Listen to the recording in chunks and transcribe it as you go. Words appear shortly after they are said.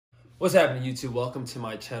What's happening, YouTube? Welcome to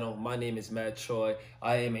my channel. My name is Choi.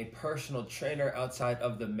 I am a personal trainer outside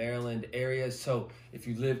of the Maryland area. So if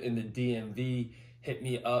you live in the DMV, hit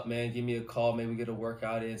me up, man. Give me a call. Maybe we get a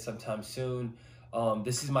workout in sometime soon.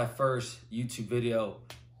 This is my first YouTube video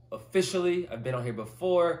officially. I've been on here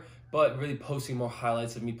before, but really posting more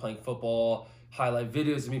highlights of me playing football, highlight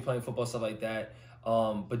videos of me playing football, stuff like that.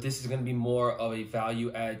 But this is going to be more of a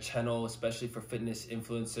value add channel, especially for fitness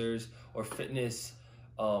influencers or fitness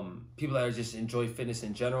people that just enjoy fitness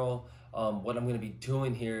in general. What I'm going to be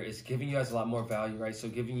doing here is giving you guys a lot more value, right? So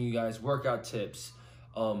giving you guys workout tips,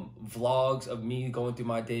 vlogs of me going through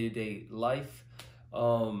my day-to-day life,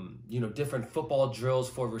 different football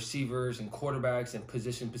drills for receivers and quarterbacks and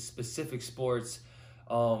position-specific sports.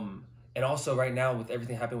 And also right now with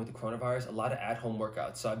everything happening with the coronavirus, a lot of at-home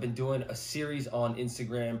workouts. So I've been doing a series on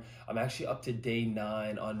Instagram. I'm actually up to day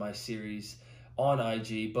 9 on my series on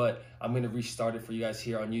IG, but I'm going to restart it for you guys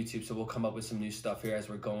here on YouTube. So we'll come up with some new stuff here as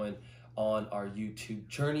we're going on our YouTube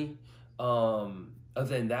journey. Other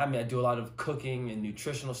than that, I do a lot of cooking and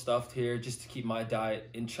nutritional stuff here just to keep my diet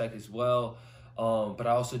in check as well. But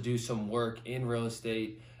I also do some work in real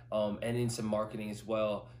estate and in some marketing as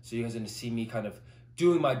well. So you guys are going to see me kind of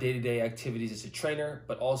doing my day-to-day activities as a trainer,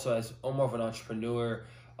 but also as more of an entrepreneur,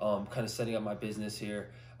 kind of setting up my business here,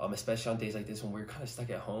 especially on days like this when we're kind of stuck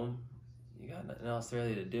at home. You got nothing else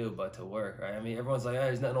really to do but to work, right? I mean, everyone's like, hey,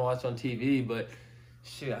 there's nothing to watch on TV, but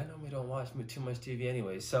shoot, I normally don't watch too much TV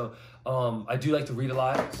anyway. So I do like to read a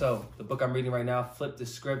lot. So the book I'm reading right now, Flip the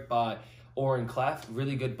Script by Oren Klaff,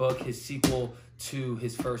 really good book, his sequel to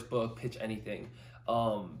his first book, Pitch Anything.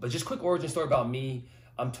 But just quick origin story about me.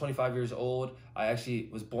 I'm 25 years old. I actually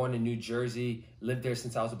was born in New Jersey, lived there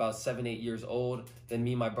since I was about 7-8 years old. Then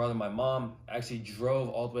me, my brother, and my mom actually drove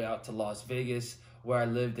all the way out to Las Vegas, where I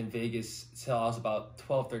lived in Vegas till I was about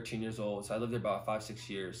 12-13 years old. So I lived there about 5-6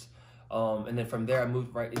 years. And then from there, I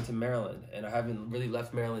moved right into Maryland. And I haven't really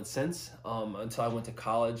left Maryland since until I went to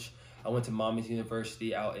college. I went to Mommy's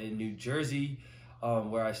University out in New Jersey,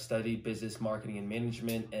 where I studied business, marketing, and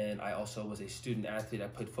management. And I also was a student athlete. I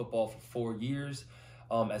played football for 4 years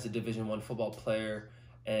as a Division I football player.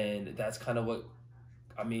 And that's kind of what,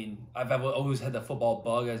 I've always had the football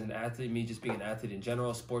bug as an athlete, me just being an athlete in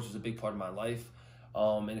general. Sports was a big part of my life.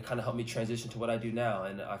 And it kind of helped me transition to what I do now.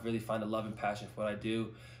 And I really find a love and passion for what I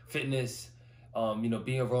do. Fitness,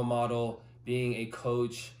 being a role model, being a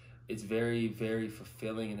coach, it's very, very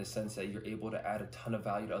fulfilling in the sense that you're able to add a ton of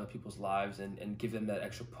value to other people's lives and give them that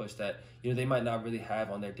extra push that, they might not really have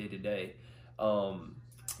on their day-to-day.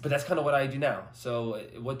 But that's kind of what I do now. So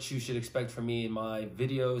what you should expect from me in my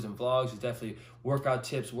videos and vlogs is definitely workout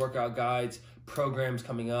tips, workout guides, programs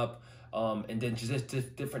coming up, and then just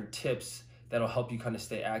different tips that'll help you kind of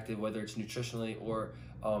stay active, whether it's nutritionally or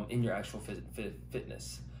in your actual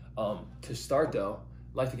fitness. To start though,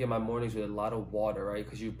 I like to get my mornings with a lot of water, right?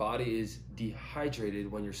 Because your body is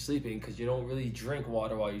dehydrated when you're sleeping because you don't really drink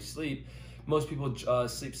water while you sleep. Most people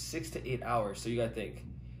sleep 6 to 8 hours. So you gotta think,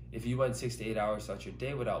 if you went 6 to 8 hours throughout your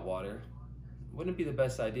day without water, wouldn't be the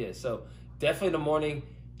best idea. So definitely in the morning,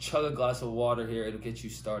 chug a glass of water here. It'll get you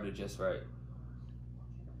started just right.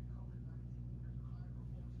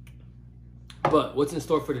 But what's in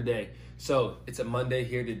store for today? So it's a Monday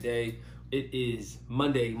here today. It is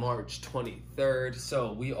Monday, March 23rd.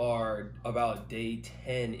 So we are about day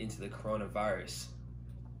 10 into the coronavirus,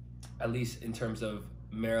 at least in terms of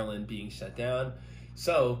Maryland being shut down.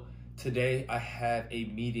 So today I have a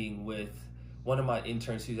meeting with one of my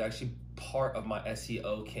interns who's actually part of my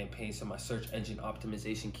SEO campaign. So my search engine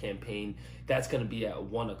optimization campaign, that's gonna be at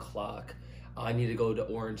 1 o'clock. I need to go to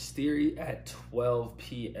Orange Theory at 12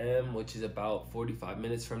 p.m., which is about 45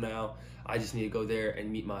 minutes from now. I just need to go there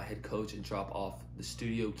and meet my head coach and drop off the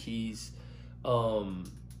studio keys.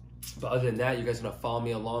 But other than that, you guys are gonna follow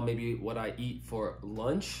me along, maybe what I eat for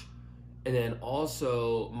lunch. And then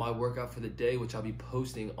also my workout for the day, which I'll be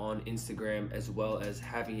posting on Instagram as well as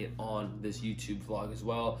having it on this YouTube vlog as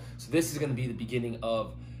well. So this is gonna be the beginning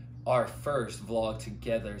of our first vlog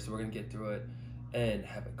together. So we're gonna get through it and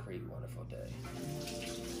have a great, wonderful day.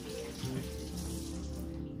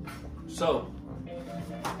 So,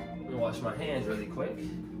 I'm gonna wash my hands really quick.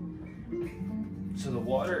 So the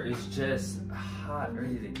water is just hot,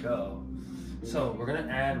 ready to go. So we're gonna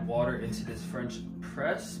add water into this French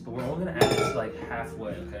press, but we're only gonna add this like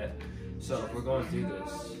halfway, okay? So we're going through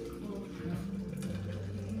this.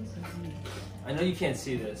 I know you can't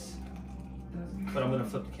see this, but I'm gonna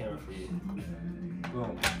flip the camera for you.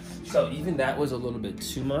 Boom. So even that was a little bit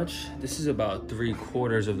too much. This is about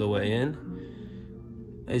 3/4 of the way in.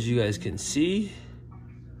 As you guys can see,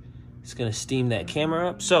 it's gonna steam that camera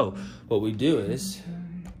up. So what we do is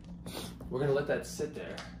we're gonna let that sit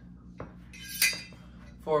there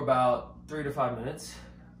for about 3 to 5 minutes.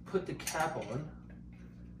 Put the cap on.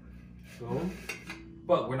 Boom.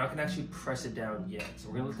 But we're not gonna actually press it down yet. So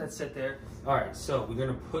we're gonna let that sit there. All right, so we're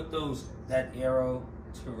gonna put that arrow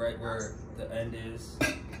to right where the end is.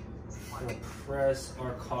 We're gonna press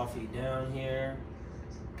our coffee down here.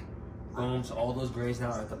 Boom, so all those grays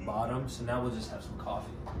now are at the bottom. So now we'll just have some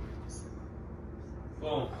coffee.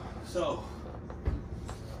 Boom, so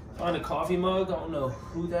find a coffee mug. I don't know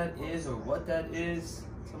who that is or what that is.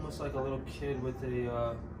 It's almost like a little kid with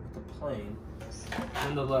a plane.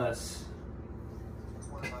 Nonetheless,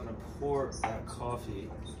 I'm gonna pour that coffee.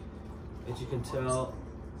 As you can tell,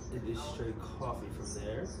 it is straight coffee from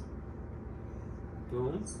there.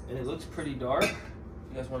 Boom, and it looks pretty dark.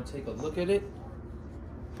 You guys want to take a look at it?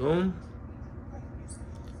 Boom.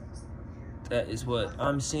 That is what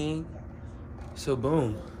I'm seeing. So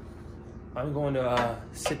boom. I'm going to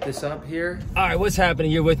sit this up here. All right, what's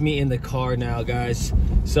happening? You're with me in the car now, guys.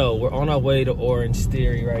 So we're on our way to Orange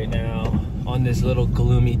Theory right now on this little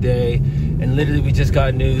gloomy day. And literally we just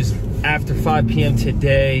got news after 5 p.m.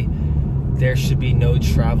 today, there should be no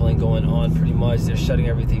traveling going on pretty much. They're shutting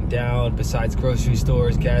everything down besides grocery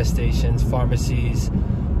stores, gas stations, pharmacies.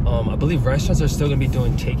 I believe restaurants are still gonna be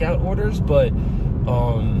doing takeout orders, but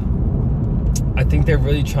I think they're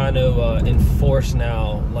really trying to enforce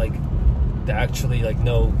now, like, to actually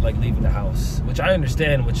no leaving the house, which I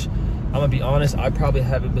understand, which I'm gonna be honest, I probably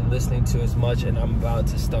haven't been listening to as much, and I'm about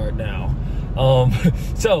to start now.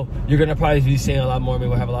 So you're gonna probably be seeing a lot more. Maybe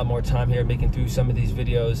we'll have a lot more time here making through some of these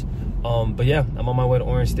videos. But yeah, I'm on my way to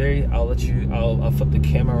Orange Theory. I'll flip the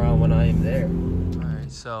camera around when I am there. All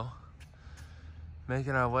right, so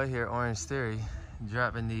making our way here, Orange Theory,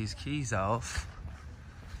 dropping these keys off.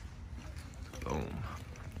 Boom.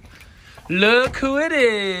 Look who it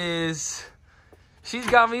is. She's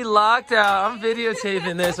got me locked out. I'm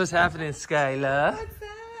videotaping this. What's happening, Skyla? What's up?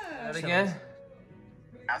 That again?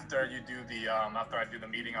 After you do the after I do the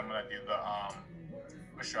meeting, I'm gonna do the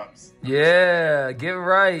push-ups. Yeah, get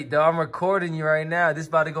right, though. I'm recording you right now. This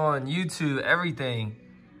about to go on YouTube, everything.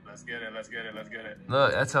 Let's get it, let's get it, let's get it.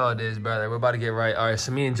 Look, that's how it is, brother. We're about to get right. All right,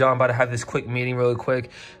 so me and John about to have this quick meeting really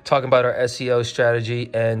quick, talking about our SEO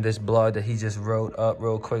strategy and this blog that he just wrote up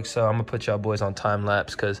real quick. So I'm gonna put y'all boys on time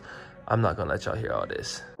lapse because I'm not gonna let y'all hear all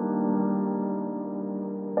this.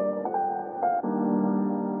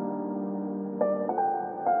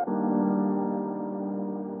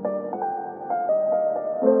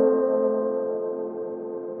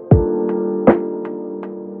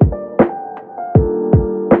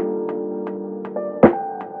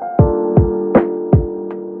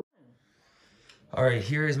 All right,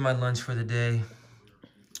 here is my lunch for the day.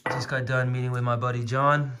 Just got done meeting with my buddy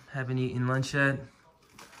John. Haven't eaten lunch yet.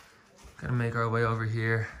 Gonna make our way over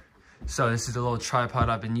here. So this is the little tripod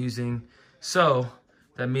I've been using. So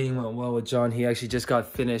that meeting went well with John. He actually just got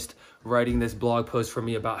finished writing this blog post for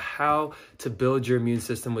me about how to build your immune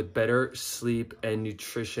system with better sleep and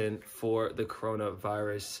nutrition for the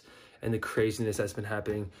coronavirus and the craziness that's been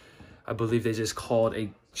happening. I believe they just called a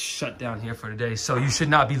shutdown here for today. So you should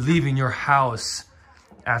not be leaving your house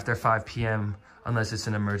after 5 p.m. unless it's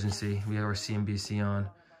an emergency. We have our CNBC on.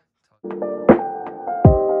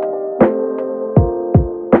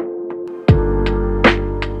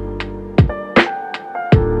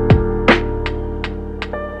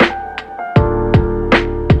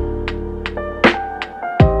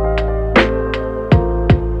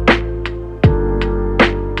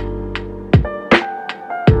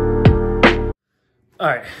 All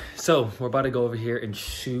right, so we're about to go over here and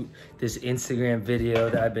shoot this Instagram video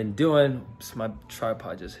that I've been doing. So my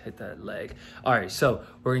tripod just hit that leg. All right, so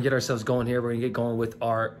we're gonna get ourselves going here. We're gonna get going with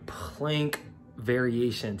our plank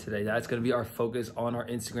variation today. That's gonna be our focus on our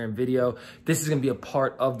Instagram video. This is gonna be a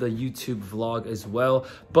part of the YouTube vlog as well,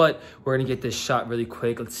 but we're gonna get this shot really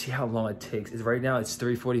quick. Let's see how long it takes. Right now it's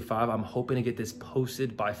 3:45. I'm hoping to get this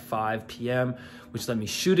posted by 5 p.m., which let me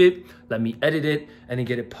shoot it, let me edit it, and then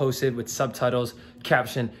get it posted with subtitles,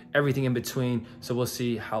 caption, everything in between. So we'll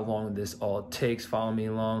see how long this all takes. Follow me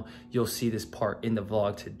along. You'll see this part in the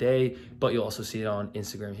vlog today, but you'll also see it on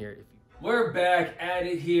Instagram here. We're back at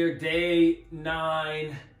it here, day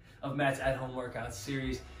 9 of Matt's at-home workout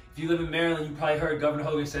series. If you live in Maryland, you probably heard Governor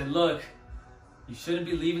Hogan said, look, you shouldn't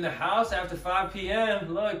be leaving the house after 5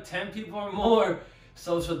 p.m. Look, 10 people or more.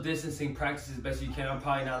 Social distancing practices as best you can. I'm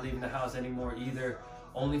probably not leaving the house anymore either,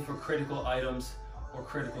 only for critical items or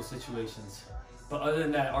critical situations. But other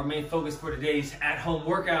than that, our main focus for today's at-home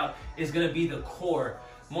workout is gonna be the core.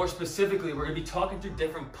 More specifically, we're gonna be talking through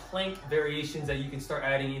different plank variations that you can start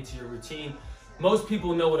adding into your routine. Most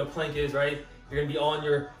people know what a plank is, right? You're gonna be on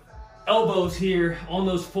your elbows here on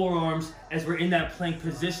those forearms as we're in that plank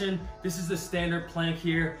position. This is the standard plank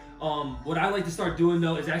here. What I like to start doing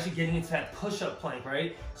though is actually getting into that push-up plank,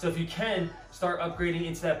 right? So if you can start upgrading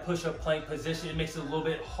into that push-up plank position, it makes it a little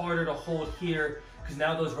bit harder to hold here because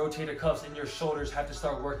now those rotator cuffs in your shoulders have to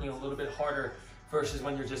start working a little bit harder versus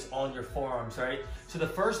when you're just on your forearms, right? So the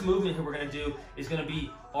first movement here we're gonna do is gonna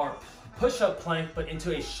be our push-up plank, but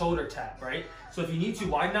into a shoulder tap, right? So if you need to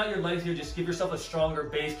widen out your legs here, just give yourself a stronger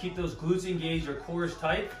base, keep those glutes engaged, your core is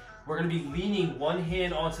tight. We're gonna be leaning one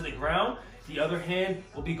hand onto the ground, the other hand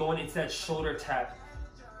will be going into that shoulder tap.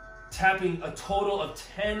 Tapping a total of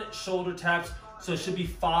 10 shoulder taps, so it should be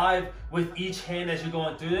 5 with each hand as you're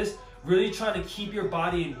going through this. Really trying to keep your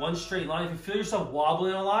body in one straight line. If you feel yourself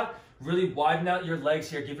wobbling a lot, really widen out your legs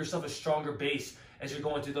here. Give yourself a stronger base as you're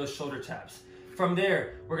going through those shoulder taps. From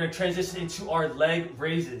there, we're gonna transition into our leg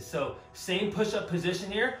raises. So same push-up position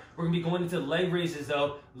here. We're gonna be going into leg raises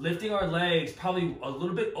though, lifting our legs probably a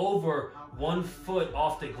little bit over 1 foot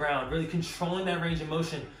off the ground, really controlling that range of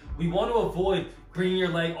motion. We want to avoid bringing your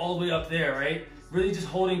leg all the way up there, right? Really just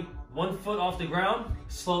holding 1 foot off the ground,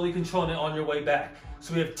 slowly controlling it on your way back.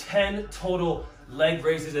 So we have 10 total leg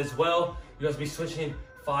raises as well. You guys will be switching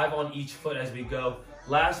 5 on each foot as we go.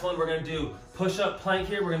 Last one, we're gonna do push-up plank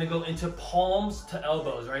here. We're gonna go into palms to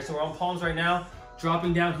elbows, right? So we're on palms right now,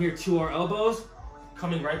 dropping down here to our elbows,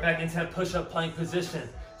 coming right back into that push-up plank position.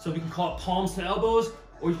 So we can call it palms to elbows,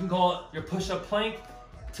 or you can call it your push-up plank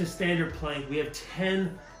to standard plank. We have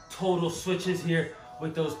 10 total switches here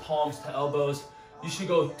with those palms to elbows. You should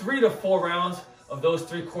go 3 to 4 rounds of those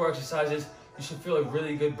 3 core exercises. You should feel a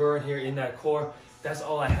really good burn here in that core. That's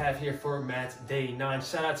all I have here for Matt's Day 9.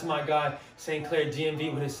 Shout out to my guy, St. Clair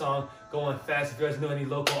DMV with his song, Going Fast. If you guys know any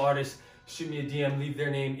local artists, shoot me a DM, leave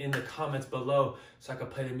their name in the comments below so I can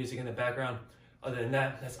play the music in the background. Other than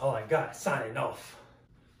that, that's all I got. Signing off.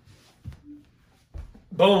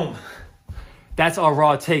 Boom. That's our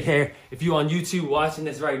raw take here. If you're on YouTube watching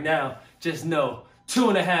this right now, just know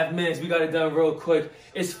 2.5 minutes. We got it done real quick.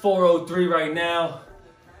 It's 4:03 right now.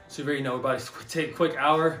 So you already know we're about to take a quick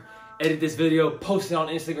hour, edit this video, post it on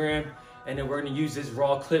Instagram, and then we're gonna use this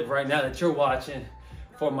raw clip right now that you're watching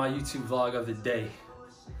for my YouTube vlog of the day.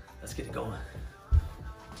 Let's get it going.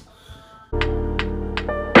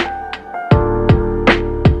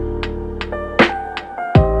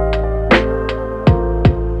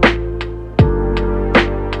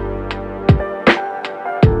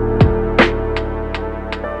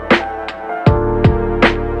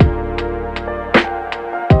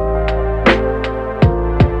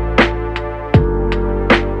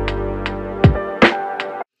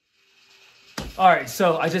 All right,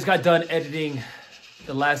 so I just got done editing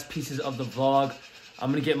the last pieces of the vlog. I'm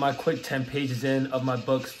gonna get my quick 10 pages in of my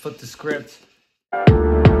book, Flip the Script.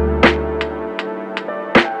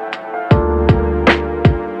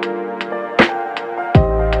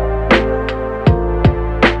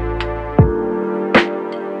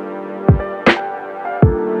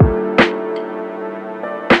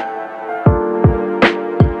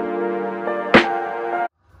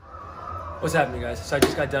 What's happening, guys? So I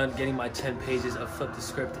just got done getting my 10 pages of Flip the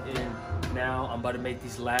Script in. Now I'm about to make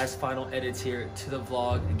these last final edits here to the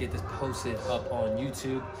vlog and get this posted up on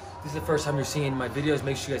YouTube. If this is the first time you're seeing my videos,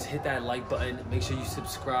 make sure you guys hit that like button. Make sure you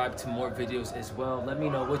subscribe to more videos as well. Let me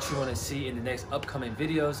know what you want to see in the next upcoming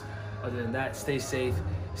videos. Other than that, stay safe,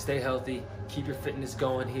 stay healthy, keep your fitness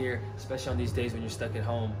going here, especially on these days when you're stuck at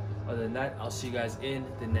home. Other than that, I'll see you guys in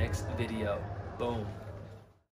the next video. Boom.